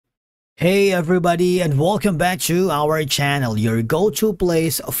Hey everybody, and welcome back to our channel, your go-to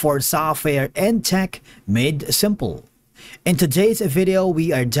place for software and tech made simple. In today's video,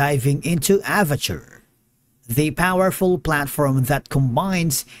 we are diving into Avature, the powerful platform that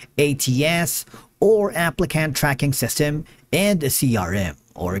combines ATS or applicant tracking system and CRM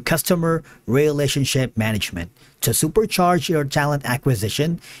or customer relationship management to supercharge your talent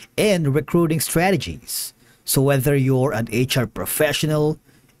acquisition and recruiting strategies. So whether you're an HR professional,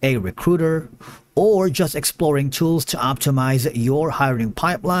 a recruiter, or just exploring tools to optimize your hiring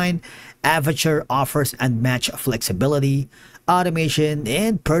pipeline, Avature offers unmatched flexibility, automation,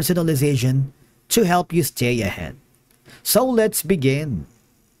 and personalization to help you stay ahead. So let's begin.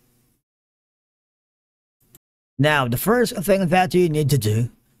 Now, the first thing that you need to do,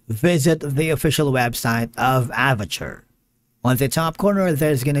 visit the official website of Avature. On the top corner,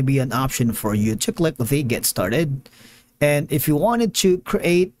 there's going to be an option for you to click the Get Started. And if you wanted to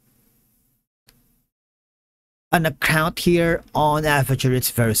create an account here on Avature, it's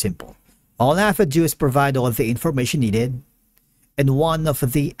very simple. All I have to do is provide all the information needed, and one of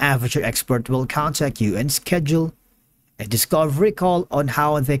the Avature experts will contact you and schedule a discovery call on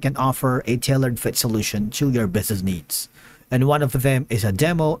how they can offer a tailored fit solution to your business needs. And one of them is a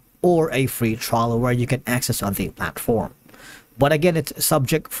demo or a free trial where you can access on the platform. But again, it's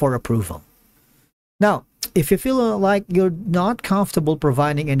subject for approval. Now, if you feel like you're not comfortable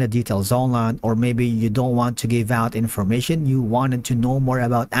providing any details online, or maybe you don't want to give out information, you wanted to know more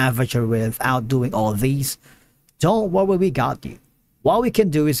about Avature without doing all these, don't worry, we got you. What we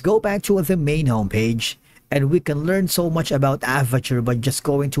can do is go back to the main homepage, and we can learn so much about Avature by just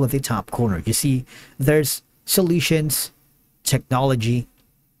going to the top corner. You see, there's solutions, technology,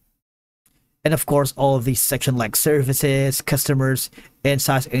 and of course, all of these sections like services, customers, and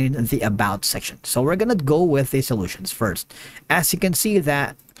such in the About section. So we're going to go with the solutions first. As you can see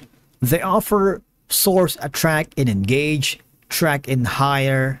that they offer source, attract, and engage, track and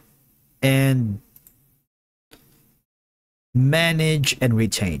hire, and manage and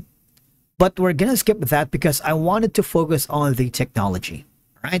retain. But we're going to skip that because I wanted to focus on the technology.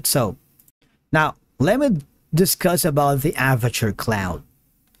 All right, so now let me discuss about the Avature Cloud.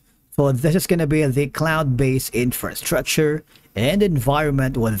 So this is going to be the cloud-based infrastructure and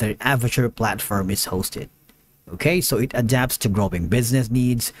environment where the Avature platform is hosted. Okay, so it adapts to growing business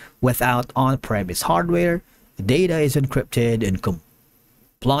needs without on-premise hardware. The data is encrypted in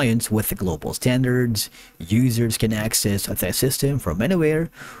compliance with the global standards. Users can access the system from anywhere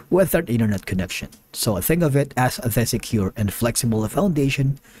without internet connection. So think of it as the secure and flexible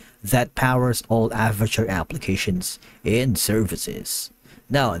foundation that powers all Avature applications and services.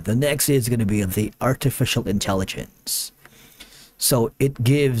 Now, the next is going to be the artificial intelligence. So it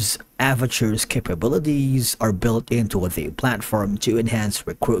gives Avature's capabilities are built into the platform to enhance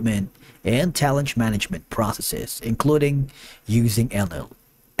recruitment and talent management processes, including using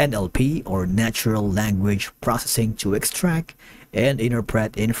NLP or natural language processing to extract and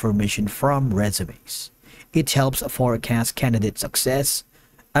interpret information from resumes. It helps forecast candidate success,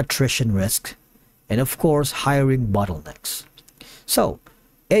 attrition risk, and of course, hiring bottlenecks. So,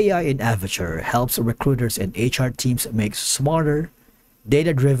 AI in Avature helps recruiters and HR teams make smarter,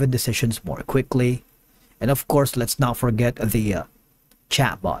 data-driven decisions more quickly. And of course, let's not forget the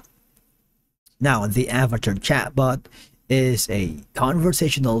chatbot. Now, the Avature chatbot is a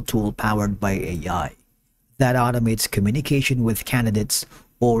conversational tool powered by AI that automates communication with candidates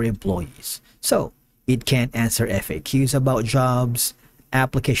or employees. So, it can answer FAQs about jobs,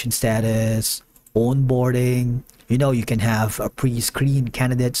 application status, onboarding. You can have a pre-screen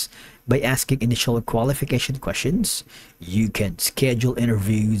candidates by asking initial qualification questions. You can schedule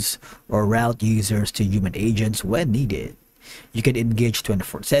interviews or route users to human agents when needed. You can engage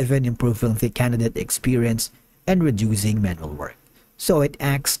 24/7, improving the candidate experience and reducing manual work. So it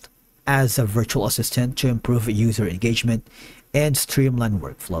acts as a virtual assistant to improve user engagement and streamline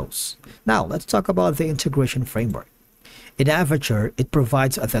workflows. Now, let's talk about the integration framework. In Avature, it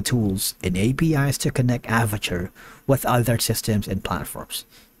provides the tools and APIs to connect Avature with other systems and platforms.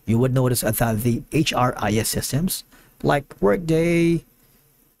 You would notice that the HRIS systems like Workday,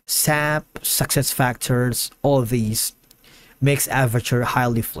 SAP, SuccessFactors, all these makes Avature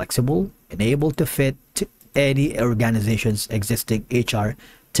highly flexible and able to fit to any organization's existing HR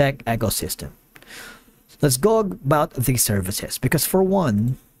tech ecosystem. Let's go about the services because for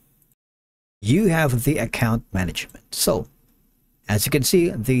one, you have the account management. So, as you can see,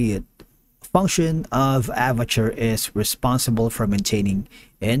 the function of Avature is responsible for maintaining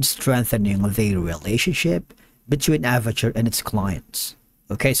and strengthening the relationship between Avature and its clients.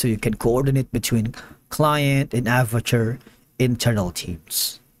 Okay, so you can coordinate between client and Avature internal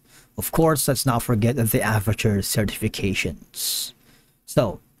teams. Of course, let's not forget the Avature certifications.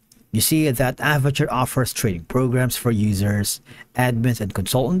 So, you see that Avature offers training programs for users, admins and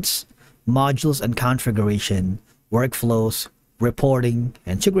consultants, modules and configuration, workflows, reporting,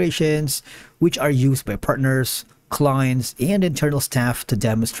 integrations, which are used by partners, clients, and internal staff to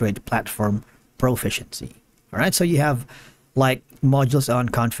demonstrate platform proficiency. All right, so you have like modules on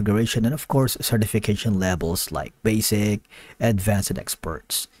configuration and of course certification levels like basic, advanced, and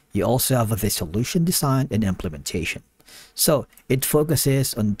experts. You also have the solution design and implementation. So it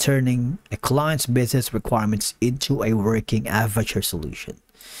focuses on turning a client's business requirements into a working Avature solution.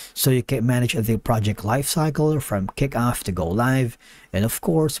 So you can manage the project lifecycle from kickoff to go live, and of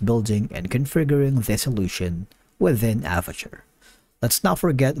course building and configuring the solution within Avature. Let's not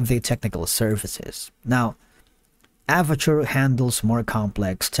forget the technical services. Now, Avature handles more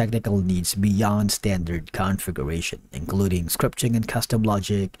complex technical needs beyond standard configuration, including scripting and custom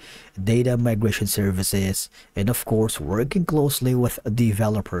logic, data migration services, and of course working closely with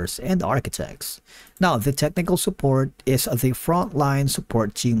developers and architects. Now, the technical support is the frontline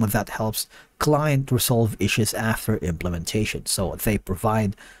support team that helps client resolve issues after implementation. So they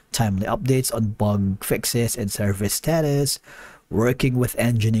provide timely updates on bug fixes and service status, working with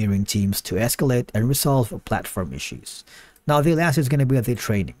engineering teams to escalate and resolve platform issues. Now, the last is going to be the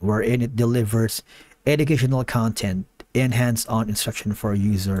training, wherein it delivers educational content and hands-on instruction for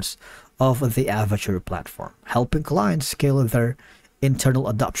users of the Avature platform, helping clients scale their internal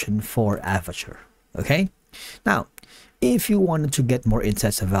adoption for Avature. Okay? Now, if you wanted to get more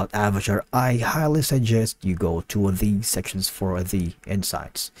insights about Avature, I highly suggest you go to the sections for the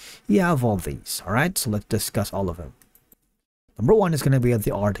insights. You have all these, all right? So let's discuss all of them. Number one is going to be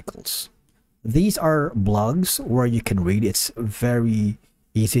the articles. These are blogs where you can read. It's very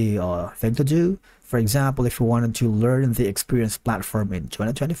easy thing to do. For example, if you wanted to learn the experience platform in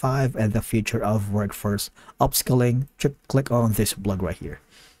 2025 and the future of workforce upskilling, click on this blog right here.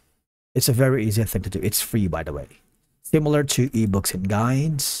 It's a very easy thing to do. It's free, by the way. Similar to ebooks and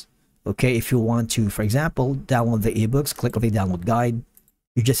guides. Okay, if you want to, for example, download the ebooks, click on the download guide.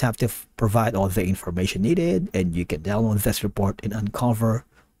 You just have to provide all the information needed and you can download this report and uncover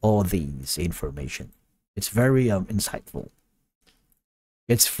all these information. It's very insightful.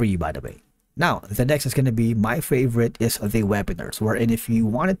 It's free, by the way. Now, the next is going to be my favorite is the webinars, wherein if you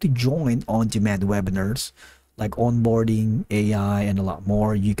wanted to join on-demand webinars like onboarding, AI, and a lot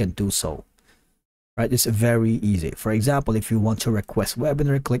more, you can do so. Right? It's very easy. For example, if you want to request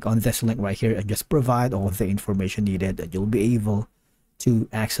webinar, click on this link right here and just provide all the information needed and you'll be able to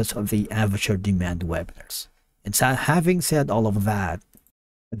access the Avature demand webinars. And so having said all of that,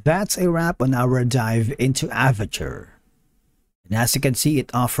 that's a wrap on our dive into Avature. And as you can see,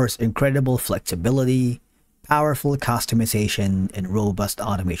 it offers incredible flexibility, powerful customization, and robust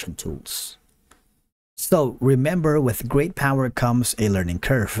automation tools. So remember, with great power comes a learning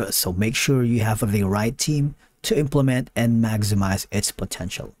curve, so make sure you have the right team to implement and maximize its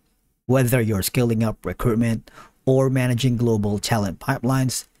potential. Whether you're scaling up recruitment or managing global talent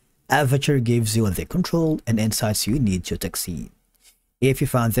pipelines, Avature gives you the control and insights you need to succeed. If you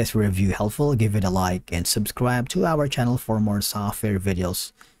found this review helpful, give it a like and subscribe to our channel for more software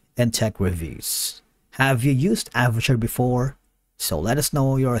videos and tech reviews. Have you used Avature before? So let us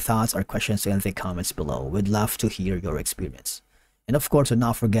know your thoughts or questions in the comments below. We'd love to hear your experience. And of course, do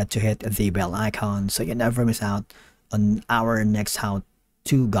not forget to hit the bell icon so you never miss out on our next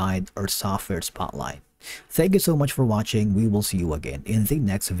how-to guide or software spotlight. Thank you so much for watching. We will see you again in the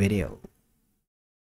next video.